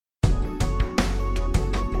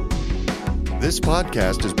This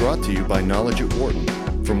podcast is brought to you by Knowledge at Wharton.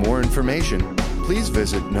 For more information, please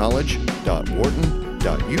visit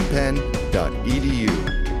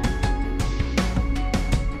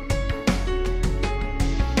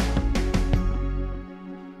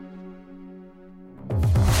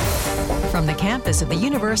From the campus of the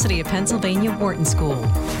University of Pennsylvania Wharton School,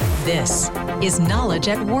 this is Knowledge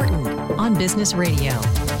at Wharton on Business Radio.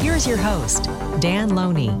 Here's your host, Dan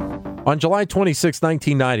Loney. On July 26,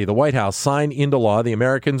 1990, the White House signed into law the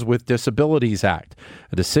Americans with Disabilities Act,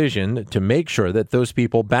 a decision to make sure that those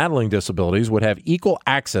people battling disabilities would have equal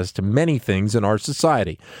access to many things in our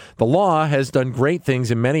society. The law has done great things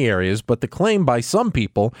in many areas, but the claim by some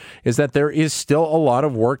people is that there is still a lot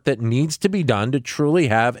of work that needs to be done to truly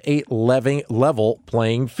have a level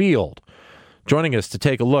playing field. Joining us to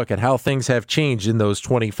take a look at how things have changed in those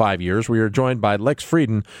 25 years, we are joined by Lex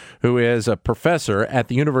Frieden, who is a professor at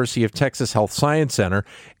the University of Texas Health Science Center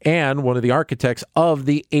and one of the architects of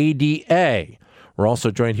the ADA. We're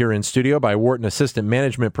also joined here in studio by Wharton Assistant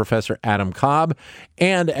Management Professor Adam Cobb,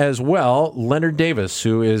 and as well, Leonard Davis,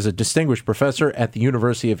 who is a distinguished professor at the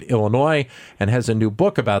University of Illinois and has a new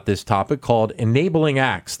book about this topic called Enabling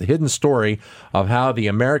Acts, the hidden story of how the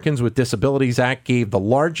Americans with Disabilities Act gave the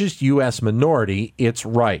largest U.S. minority its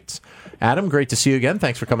rights. Adam, great to see you again.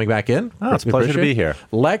 Thanks for coming back in. It's a pleasure to be here.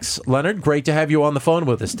 Lex, Leonard, great to have you on the phone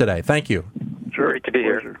with us today. Thank you. Sure, great to be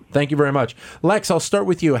here. Thank you very much. Lex, I'll start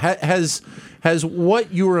with you. Has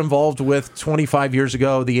what you were involved with 25 years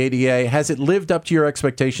ago, the ADA, has it lived up to your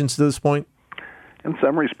expectations to this point? In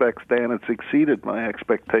some respects, Dan, it's exceeded my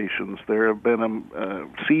expectations. There have been a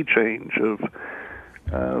sea change of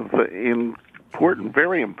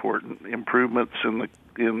very important improvements in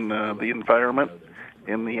the environment,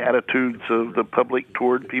 in the attitudes of the public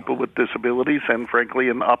toward people with disabilities, and frankly,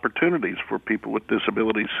 in opportunities for people with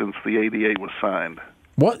disabilities since the ADA was signed.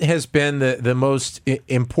 What has been the most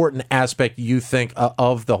important aspect, you think,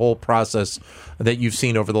 of the whole process that you've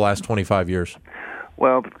seen over the last 25 years?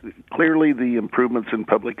 Well, clearly the improvements in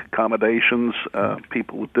public accommodations.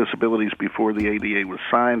 People with disabilities before the ADA was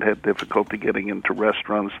signed had difficulty getting into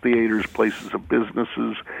restaurants, theaters, places of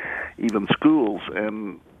businesses, even schools.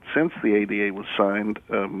 And since the ADA was signed,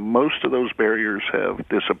 most of those barriers have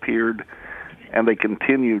disappeared, and they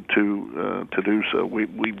continue to do so. We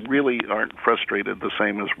really aren't frustrated the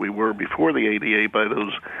same as we were before the ADA by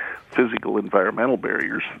those physical environmental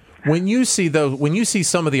barriers. When you see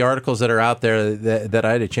some of the articles that are out there that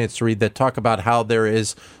I had a chance to read that talk about how there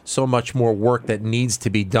is so much more work that needs to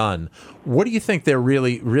be done, what do you think they're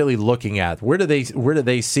really looking at? Where do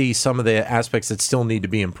they see some of the aspects that still need to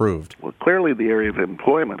be improved? Well, clearly the area of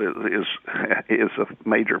employment is a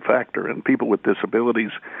major factor, and people with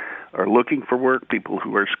disabilities are looking for work, people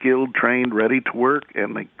who are skilled, trained, ready to work,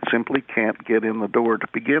 and they simply can't get in the door to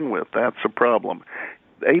begin with. That's a problem.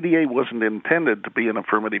 The ADA wasn't intended to be an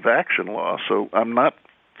affirmative action law, so I'm not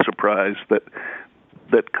surprised that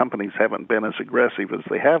companies haven't been as aggressive as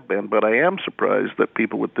they have been, but I am surprised that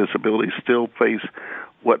people with disabilities still face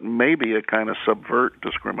what may be a kind of subvert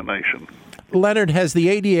discrimination. Leonard, has the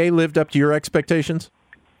ADA lived up to your expectations?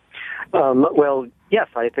 Well, yes,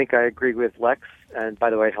 I think I agree with Lex. And by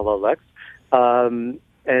the way, hello, Lex. I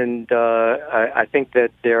think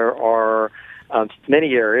that there are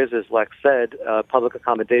many areas, as Lex said. Public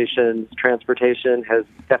accommodations, transportation has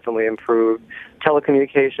definitely improved.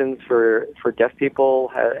 Telecommunications for deaf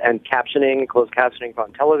people and captioning, closed captioning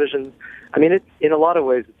on television. I mean, in a lot of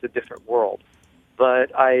ways, it's a different world.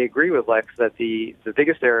 But I agree with Lex that the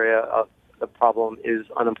biggest area of the problem is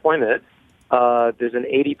unemployment. There's an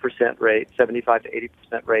 80% rate, 75 to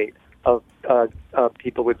 80% rate of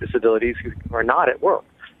people with disabilities who are not at work.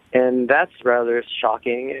 And that's rather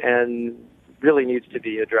shocking and really needs to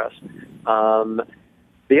be addressed.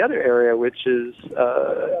 The other area, which is,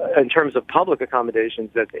 in terms of public accommodations,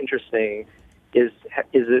 that's interesting, is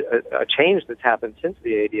a change that's happened since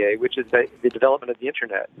the ADA, which is the development of the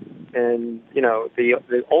Internet. And,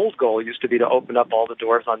 the old goal used to be to open up all the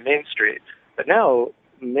doors on Main Street. But now,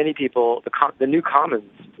 many people, the new commons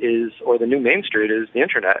or the new Main Street is the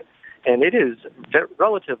Internet. And it is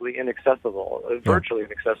relatively inaccessible, virtually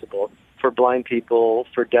inaccessible for blind people,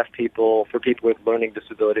 for deaf people, for people with learning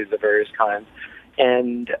disabilities of various kinds.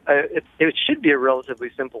 And it should be a relatively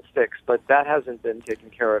simple fix, but that hasn't been taken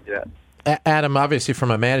care of yet. Adam, obviously from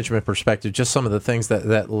a management perspective, just some of the things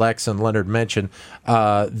that Lex and Leonard mentioned,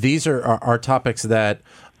 these are topics that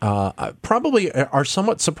probably are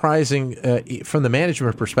somewhat surprising from the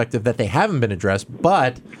management perspective that they haven't been addressed,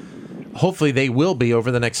 but hopefully they will be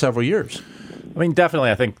over the next several years. I mean,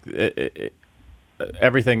 definitely, I think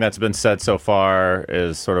everything that's been said so far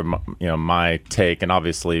is sort of my take, and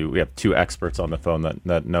obviously we have two experts on the phone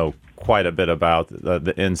that know quite a bit about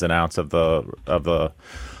the ins and outs of the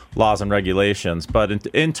laws and regulations. But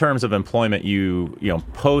in terms of employment,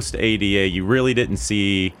 post ADA, you really didn't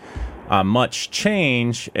see much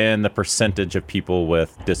change in the percentage of people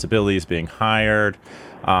with disabilities being hired.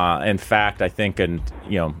 In fact, I think,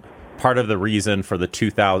 part of the reason for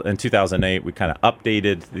in 2008, we kind of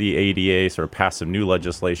updated the ADA, sort of passed some new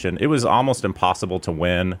legislation. It was almost impossible to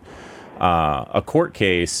win a court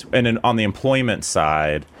case. And on the employment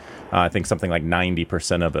side, I think something like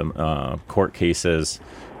 90% of court cases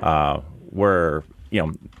were,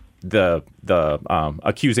 the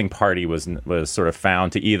accusing party was sort of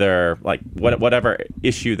found to either, like, whatever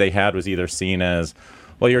issue they had was either seen as,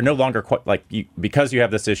 well, you're no longer because you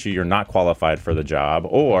have this issue, you're not qualified for the job,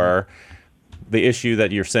 or the issue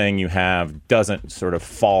that you're saying you have doesn't sort of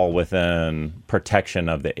fall within protection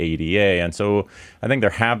of the ADA. And so I think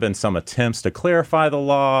there have been some attempts to clarify the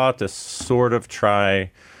law to sort of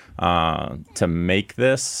try to make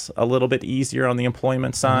this a little bit easier on the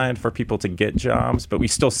employment side for people to get jobs. But we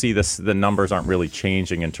still see the numbers aren't really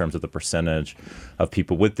changing in terms of the percentage of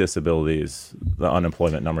people with disabilities. The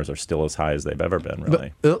unemployment numbers are still as high as they've ever been,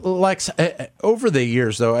 really. But, Lex, over the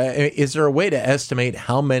years, though, is there a way to estimate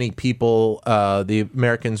how many people the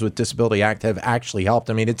Americans with Disability Act have actually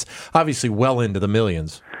helped? I mean, it's obviously well into the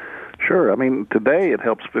millions. Sure. I mean, today it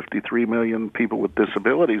helps 53 million people with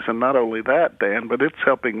disabilities, and not only that, Dan, but it's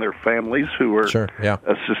helping their families who are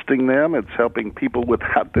assisting them. It's helping people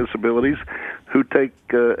without disabilities who take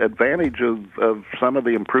advantage of some of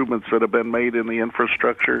the improvements that have been made in the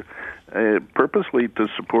infrastructure purposely to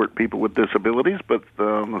support people with disabilities. But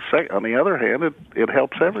on the other hand, it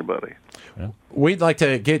helps everybody. Yeah. We'd like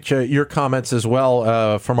to get your comments as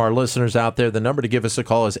well from our listeners out there. The number to give us a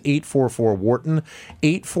call is 844-WHARTON,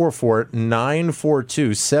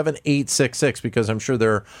 844-942-7866, because I'm sure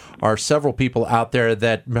there are several people out there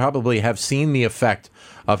that probably have seen the effect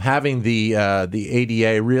of having the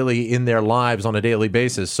ADA really in their lives on a daily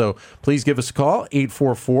basis. So please give us a call.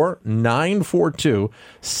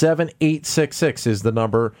 844-942-7866 is the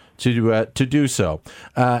number to do so.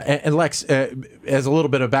 And Lex, as a little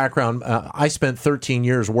bit of background, I spent 13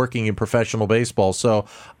 years working in professional baseball, so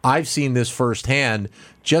I've seen this firsthand.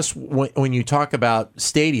 Just when you talk about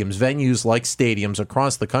stadiums, venues like stadiums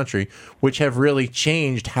across the country, which have really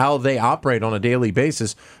changed how they operate on a daily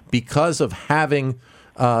basis because of having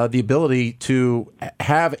the ability to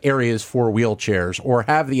have areas for wheelchairs or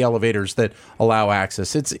have the elevators that allow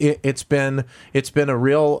access. It's been a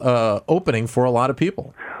real opening for a lot of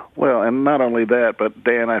people. Well, and not only that, but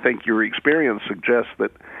Dan, I think your experience suggests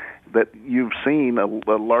that you've seen a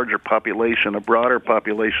larger population, a broader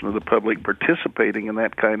population of the public participating in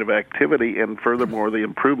that kind of activity, and furthermore, the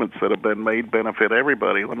improvements that have been made benefit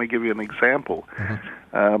everybody. Let me give you an example.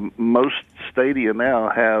 Mm-hmm. Most stadia now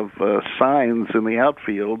have signs in the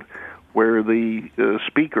outfield where the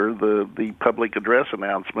speaker, the public address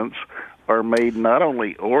announcements, are made not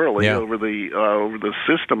only orally over the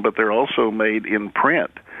system, but they're also made in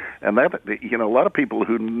print. And that, a lot of people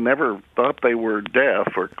who never thought they were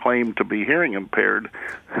deaf or claimed to be hearing impaired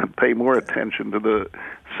pay more attention to the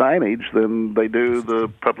signage than they do the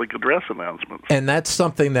public address announcements. And that's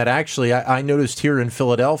something that actually I noticed here in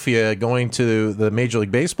Philadelphia going to the Major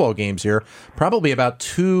League Baseball games here probably about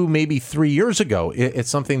 2, maybe 3 years ago. It's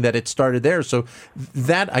something that it started there. So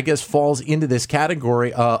that, I guess, falls into this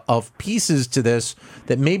category of pieces to this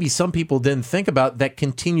that maybe some people didn't think about that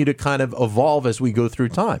continue to kind of evolve as we go through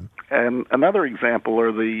time. And another example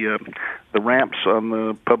are the ramps on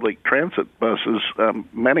the public transit buses.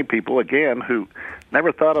 Many people, again, who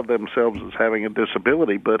never thought of themselves as having a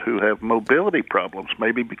disability, but who have mobility problems,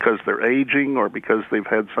 maybe because they're aging or because they've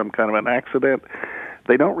had some kind of an accident.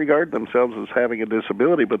 They don't regard themselves as having a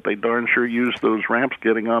disability, but they darn sure use those ramps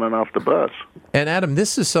getting on and off the bus. And Adam,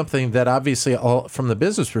 this is something that obviously, from the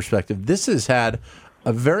business perspective, this has had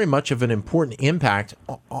a very much of an important impact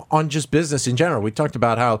on just business in general. We talked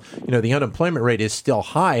about how the unemployment rate is still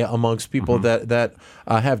high amongst people that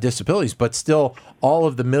have disabilities, but still all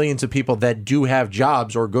of the millions of people that do have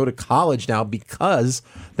jobs or go to college now because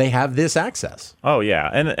they have this access. Oh yeah,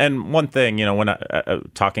 and one thing when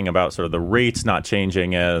talking about sort of the rates not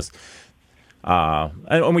changing is.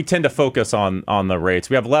 And we tend to focus on the rates.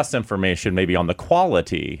 We have less information maybe on the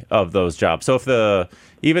quality of those jobs. So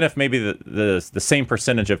even if maybe the same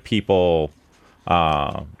percentage of people,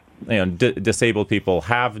 disabled people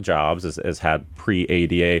have jobs as had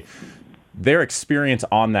pre-ADA, their experience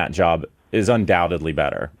on that job is undoubtedly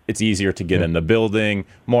better. It's easier to get in the building,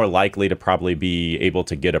 more likely to probably be able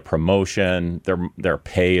to get a promotion. Their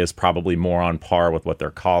pay is probably more on par with what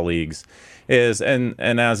their colleagues is, and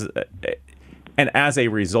as a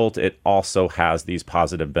result, it also has these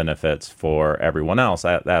positive benefits for everyone else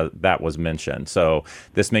that was mentioned. So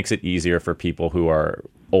this makes it easier for people who are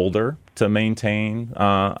older to maintain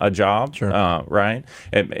a job, right?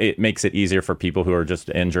 It makes it easier for people who are just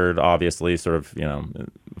injured, obviously, sort of,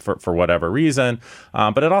 for whatever reason.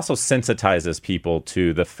 But it also sensitizes people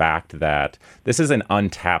to the fact that this is an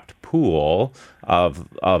untapped pool of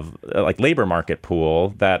like labor market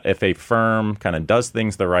pool that if a firm kind of does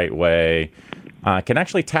things the right way, can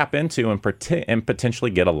actually tap into and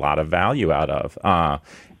potentially get a lot of value out of.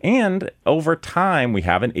 And over time, we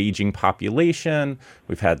have an aging population.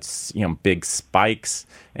 We've had, big spikes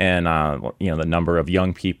in, the number of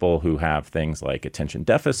young people who have things like attention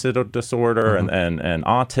deficit disorder and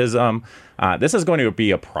autism. This is going to be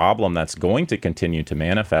a problem that's going to continue to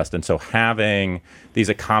manifest. And so having these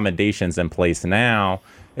accommodations in place now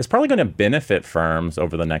is probably going to benefit firms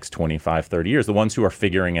over the next 25, 30 years. The ones who are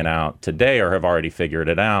figuring it out today or have already figured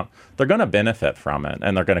it out, they're going to benefit from it.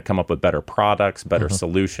 And they're going to come up with better products, better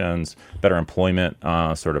solutions, better employment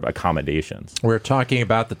sort of accommodations. We're talking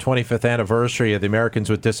about the 25th anniversary of the Americans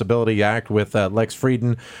with Disability Act with Lex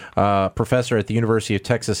Frieden, professor at the University of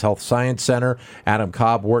Texas Health Science Center, Adam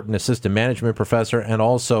Cobb, Wharton Assistant Management Professor, and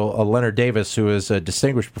also Leonard Davis, who is a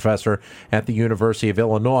distinguished professor at the University of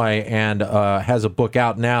Illinois and has a book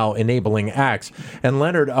out now, Enabling Acts. And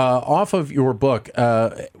Leonard, off of your book,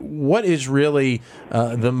 what is really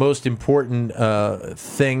the most important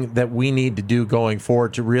thing that we need to do going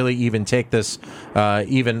forward to really even take this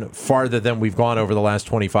even farther than we've gone over the last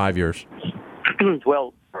 25 years?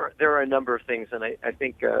 Well, there are a number of things, and I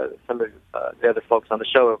think some of the other folks on the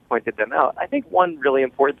show have pointed them out. I think one really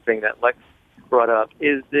important thing that Lex brought up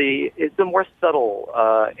is the more subtle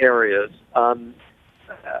areas.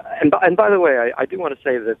 And by the way, I do want to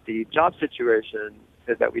say that the job situation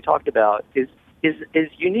that we talked about is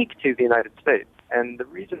unique to the United States. And the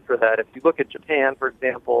reason for that, if you look at Japan, for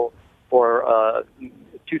example, or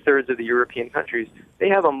two-thirds of the European countries, they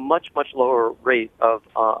have a much, much lower rate of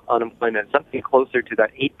unemployment, something closer to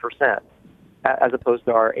that 8%, as opposed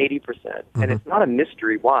to our 80%. And it's not a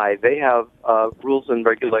mystery why. They have rules and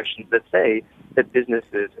regulations that say that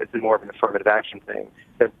businesses, it's more of an affirmative action thing,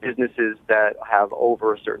 that businesses that have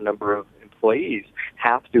over a certain number of employees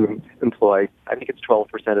have to employ, I think it's 12%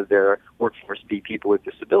 of their workforce be people with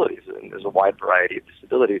disabilities, and there's a wide variety of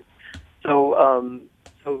disabilities. So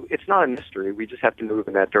it's not a mystery. We just have to move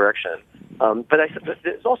in that direction. But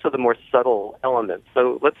there's also the more subtle elements.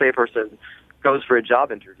 So let's say a person goes for a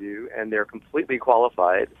job interview and they're completely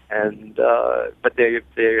qualified, and but they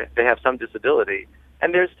have some disability,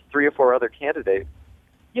 and there's 3 or 4 other candidates.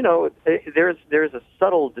 There's a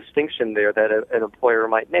subtle distinction there that an employer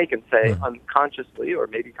might make and say unconsciously or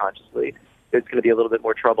maybe consciously, there's going to be a little bit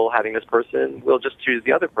more trouble having this person. We'll just choose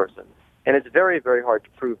the other person. And it's very, very hard to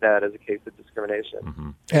prove that as a case of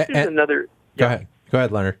discrimination. There's another. Go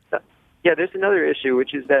ahead, Leonard. There's another issue,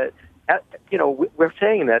 which is that we're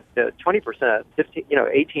saying that 20%,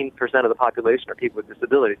 18% of the population are people with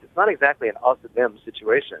disabilities. It's not exactly an us and them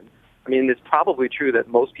situation. I mean, it's probably true that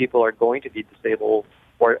most people are going to be disabled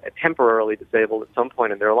or temporarily disabled at some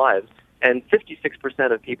point in their lives, and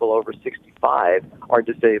 56% of people over 65 are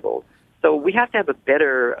disabled. So we have to have a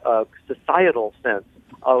better societal sense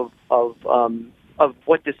of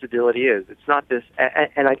what disability is. It's not this,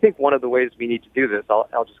 and I think one of the ways we need to do this,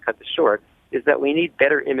 I'll just cut this short, is that we need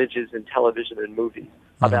better images in television and movies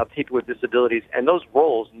about people with disabilities, and those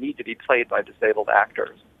roles need to be played by disabled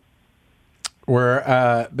actors.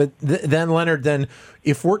 Then, Leonard,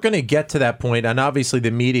 if we're going to get to that point, and obviously the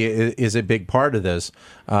media is a big part of this,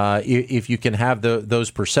 if you can have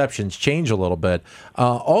those perceptions change a little bit.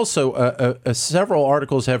 Also, several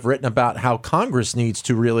articles have written about how Congress needs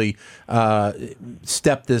to really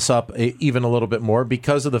step this up even a little bit more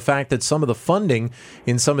because of the fact that some of the funding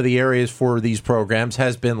in some of the areas for these programs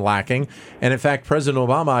has been lacking. And in fact, President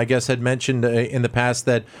Obama, I guess, had mentioned in the past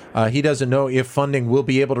that he doesn't know if funding will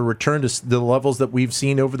be able to return to the levels that we've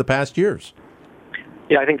seen over the past years.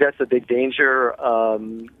 Yeah, I think that's a big danger. A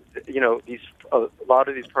lot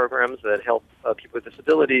of these programs that help people with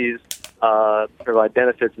disabilities provide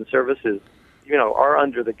benefits and services, are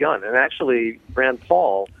under the gun. And actually, Rand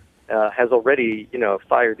Paul has already,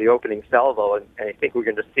 fired the opening salvo, and I think we're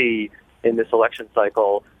going to see in this election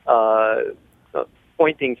cycle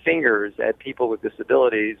pointing fingers at people with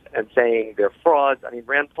disabilities and saying they're frauds. I mean,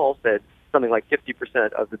 Rand Paul said something like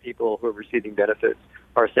 50% of the people who are receiving benefits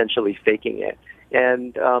are essentially faking it.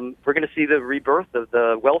 And we're going to see the rebirth of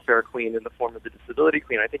the welfare queen in the form of the disability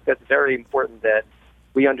queen. I think that's very important that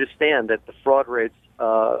we understand that the fraud rates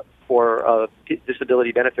for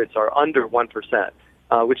disability benefits are under 1%,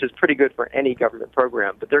 which is pretty good for any government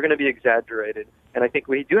program. But they're going to be exaggerated. And I think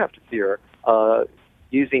we do have to fear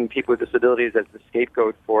using people with disabilities as the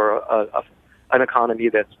scapegoat for an economy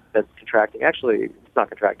that's contracting. Actually, it's not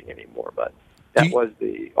contracting anymore, but that was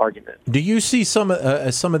the argument. Do you see some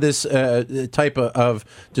of this type of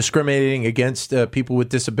discriminating against people with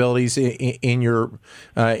disabilities in your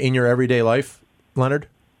everyday life, Leonard?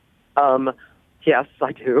 Yes,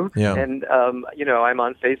 I do. Yeah. And, I'm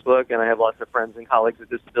on Facebook, and I have lots of friends and colleagues with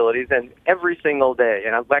disabilities, and every single day,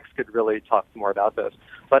 and Lex could really talk more about this,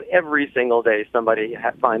 but every single day somebody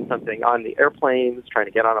finds something on the airplanes, trying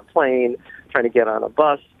to get on a plane, trying to get on a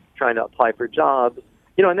bus, trying to apply for jobs.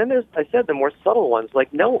 And then there's, I said, the more subtle ones,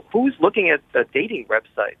 like, no, who's looking at a dating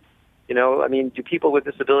website? Do people with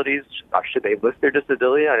disabilities, should they list their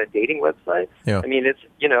disability on a dating website? Yeah. It's,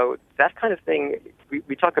 that kind of thing.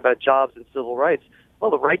 We talk about jobs and civil rights.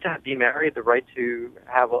 Well, the right to be married, the right to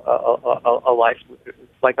have a life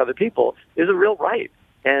like other people is a real right.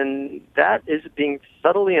 And that is being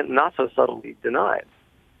subtly and not so subtly denied.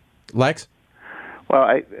 Lex?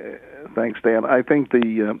 Well, thanks, Dan. I think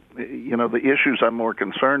the issues I'm more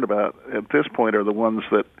concerned about at this point are the ones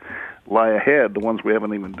that lie ahead, the ones we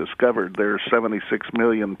haven't even discovered. There are 76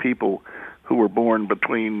 million people who were born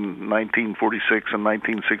between 1946 and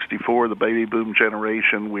 1964, the baby boom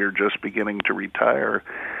generation. We're just beginning to retire.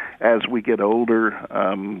 As we get older,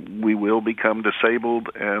 we will become disabled,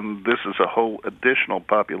 and this is a whole additional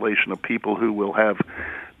population of people who will have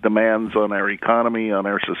demands on our economy, on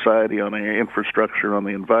our society, on our infrastructure, on the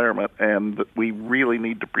environment, and we really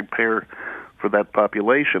need to prepare for that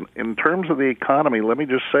population. In terms of the economy, let me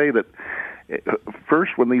just say that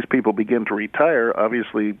first, when these people begin to retire,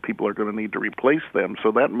 obviously people are going to need to replace them,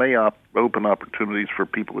 so that may open opportunities for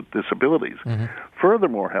people with disabilities. Mm-hmm.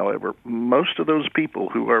 Furthermore, however, most of those people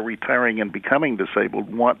who are retiring and becoming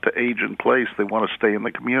disabled want to age in place. They want to stay in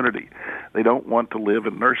the community. They don't want to live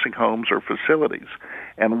in nursing homes or facilities.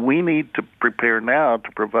 And we need to prepare now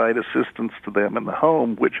to provide assistance to them in the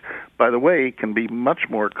home, which, by the way, can be much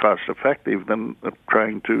more cost-effective than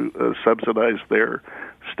trying to subsidize their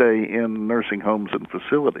stay in nursing homes and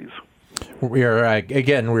facilities. We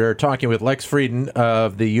are talking with Lex Frieden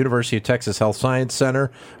of the University of Texas Health Science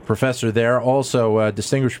Center, professor there, also a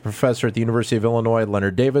distinguished professor at the University of Illinois,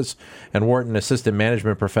 Leonard Davis, and Wharton Assistant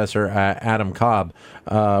Management Professor Adam Cobb.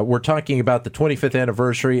 We're talking about the 25th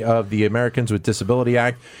anniversary of the Americans with Disability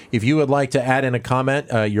Act. If you would like to add in a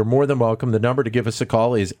comment, you're more than welcome. The number to give us a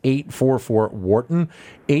call is 844-WHARTON,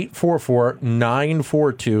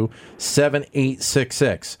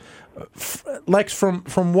 844-942-7866. Lex,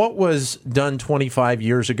 from what was done 25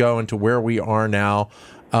 years ago and to where we are now,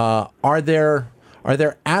 are there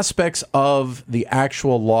aspects of the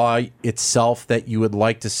actual law itself that you would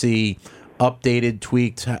like to see updated,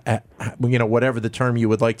 tweaked, whatever the term you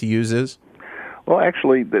would like to use is? Well,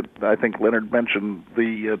 actually, I think Leonard mentioned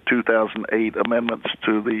the 2008 amendments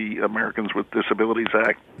to the Americans with Disabilities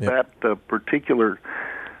Act. Yep. That particular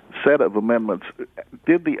set of amendments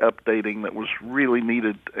did the updating that was really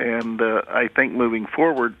needed, and I think moving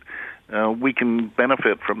forward we can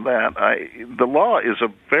benefit from that. The law is a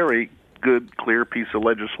very good, clear piece of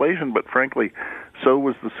legislation, but frankly, so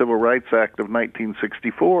was the Civil Rights Act of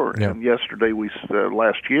 1964. Yeah. And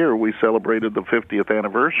last year, we celebrated the 50th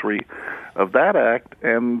anniversary of that act,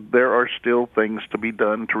 and there are still things to be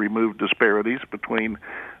done to remove disparities between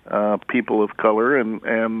people of color and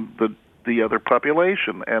the other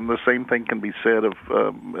population, and the same thing can be said of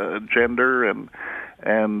gender and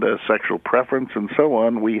sexual preference and so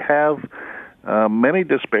on. We have many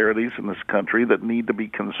disparities in this country that need to be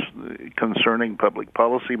concerning public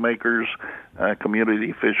policymakers,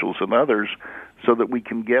 community officials, and others, so that we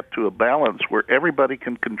can get to a balance where everybody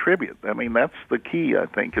can contribute. I mean, that's the key, I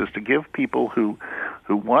think, is to give people who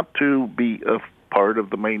want to be a part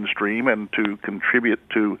of the mainstream and to contribute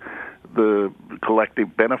to the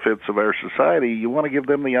collective benefits of our society, you want to give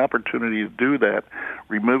them the opportunity to do that.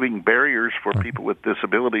 Removing barriers for people with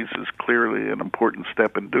disabilities is clearly an important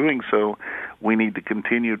step in doing so. We need to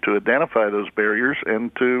continue to identify those barriers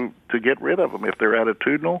and to get rid of them. If they're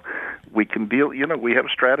attitudinal, we can deal, we have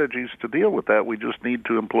strategies to deal with that. We just need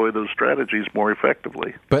to employ those strategies more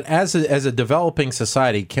effectively. But as a developing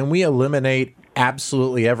society, can we eliminate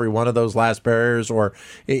absolutely every one of those last barriers, or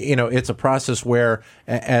it's a process where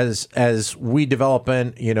as we develop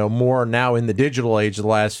in more now in the digital age, the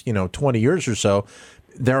last 20 years or so,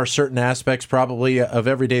 there are certain aspects probably of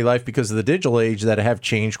everyday life because of the digital age that have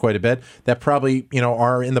changed quite a bit that probably,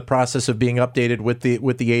 are in the process of being updated with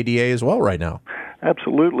the ADA as well right now.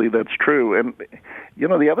 Absolutely, that's true. And,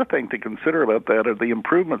 the other thing to consider about that are the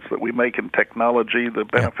improvements that we make in technology, the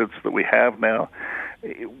benefits that we have now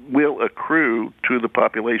will accrue to the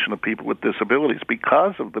population of people with disabilities.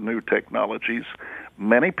 Because of the new technologies,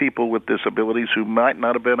 many people with disabilities who might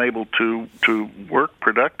not have been able to work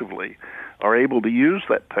productively are able to use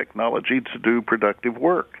that technology to do productive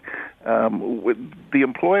work. With the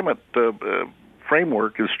employment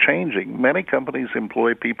framework is changing. Many companies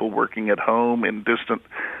employ people working at home in distant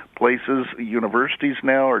places. Universities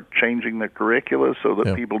now are changing their curricula so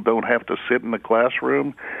that people don't have to sit in the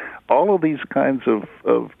classroom. All of these kinds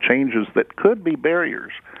of changes that could be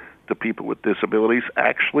barriers to people with disabilities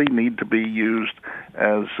actually need to be used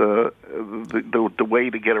as the way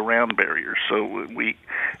to get around barriers. So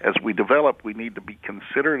as we develop, we need to be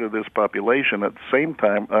considerate of this population. At the same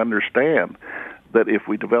time, understand that if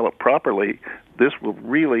we develop properly, this will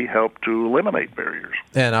really help to eliminate barriers.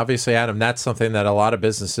 And obviously, Adam, that's something that a lot of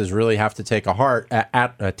businesses really have to take to heart,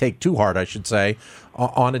 I should say,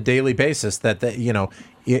 on a daily basis. That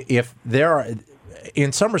if there are,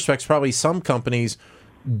 in some respects, probably some companies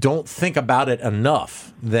don't think about it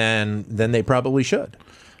enough, then they probably should.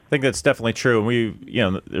 I think that's definitely true.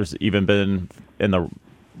 And there's even been in the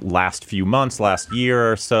last few months, last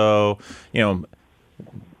year or so,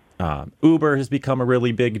 Uber has become a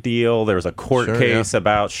really big deal. There was a court case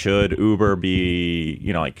about should Uber be,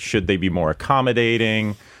 should they be more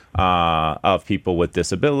accommodating of people with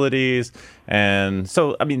disabilities. And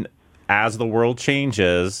so, as the world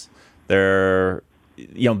changes,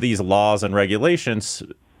 these laws and regulations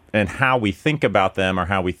and how we think about them or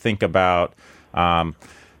how we think about,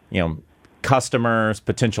 customers,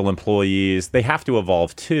 potential employees, they have to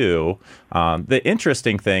evolve too. The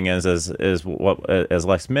interesting thing is what, as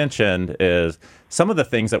Lex mentioned, is some of the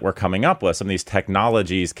things that we're coming up with, some of these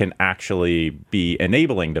technologies can actually be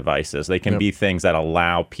enabling devices. They can be things that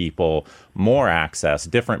allow people more access,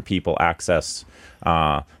 different people access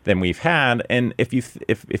than we've had. And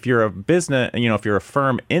if you're a business, if you're a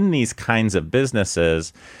firm in these kinds of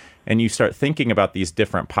businesses, and you start thinking about these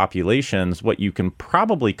different populations, what you can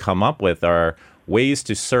probably come up with are ways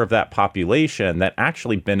to serve that population that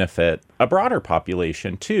actually benefit a broader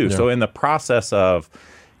population too. So in the process of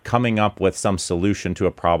coming up with some solution to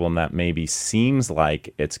a problem that maybe seems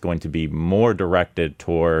like it's going to be more directed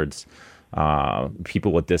towards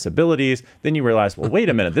people with disabilities, then you realize, well, wait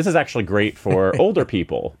a minute, this is actually great for older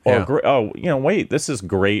people. Or, wait, this is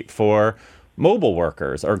great for mobile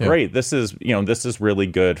workers, or great, this is really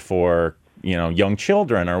good for young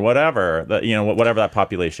children or whatever whatever that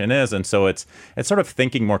population is. And so it's sort of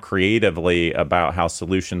thinking more creatively about how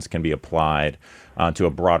solutions can be applied to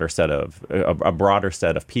a broader set of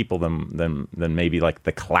people than maybe like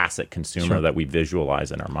the classic consumer that we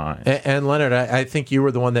visualize in our mind. And Leonard, I think you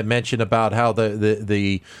were the one that mentioned about how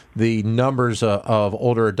the numbers of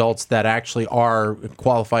older adults that actually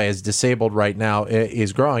qualify as disabled right now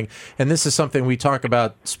is growing. And this is something we talk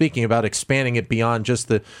about, speaking about expanding it beyond just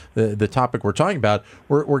the topic we're talking about.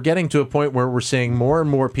 We're getting to a point where we're seeing more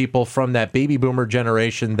and more people from that baby boomer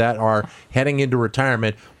generation that are heading into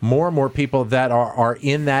retirement, more and more people that are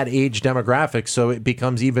in that age demographic. So it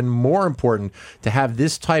becomes even more important to have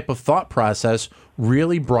this type of thought process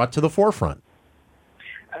really brought to the forefront.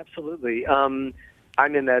 Absolutely. I'm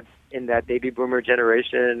in that baby boomer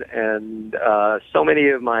generation, and so many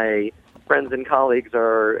of my friends and colleagues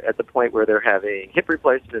are at the point where they're having hip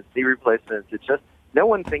replacements, knee replacements. It's just no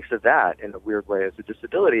one thinks of that in a weird way as a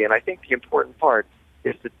disability. And I think the important part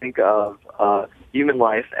is to think of human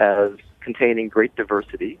life as containing great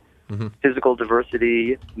diversity. Mm-hmm. Physical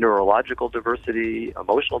diversity, neurological diversity,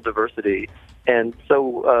 emotional diversity. And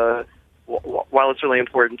so while it's really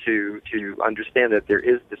important to understand that there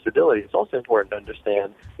is disability, it's also important to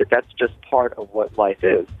understand that that's just part of what life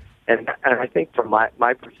is. And I think from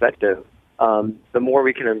my perspective, the more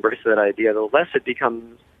we can embrace that idea, the less it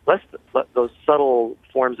becomes, those subtle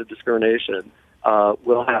forms of discrimination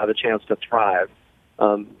will have a chance to thrive.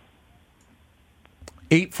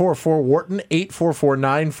 844-WHARTON,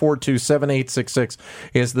 844-942-7866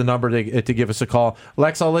 is the number to give us a call.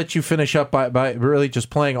 Lex, I'll let you finish up by really just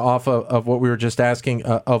playing off of what we were just asking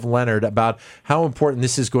of Leonard about how important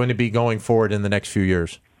this is going to be going forward in the next few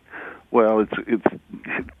years. Well, it's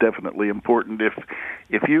definitely important.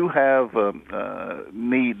 If you have a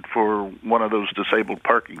need for one of those disabled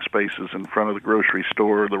parking spaces in front of the grocery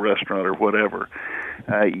store or the restaurant or whatever,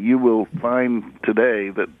 you will find today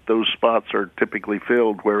that those spots are typically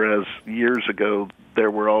filled, whereas years ago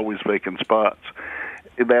there were always vacant spots.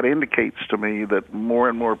 that indicates to me that more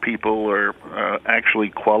and more people are actually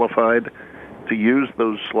qualified to use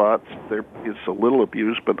those slots. There is a little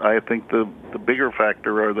abuse, but I think the bigger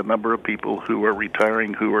factor are the number of people who are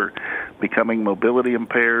retiring, who are becoming mobility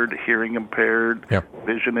impaired, hearing impaired,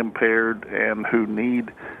 vision impaired, and who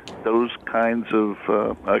need those kinds of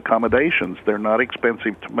accommodations. They're not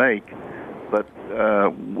expensive to make, but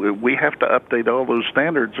we have to update all those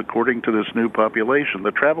standards according to this new population.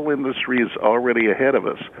 The travel industry is already ahead of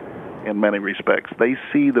us in many respects. They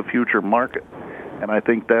see the future market. And I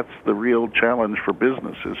think that's the real challenge for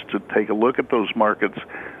businesses, to take a look at those markets,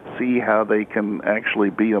 see how they can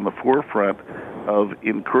actually be on the forefront of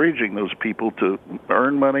encouraging those people to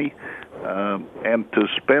earn money and to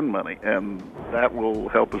spend money. And that will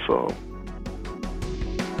help us all.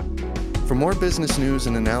 For more business news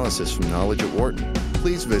and analysis from Knowledge at Wharton,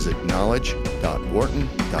 please visit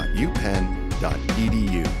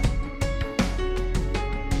knowledge.wharton.upenn.edu.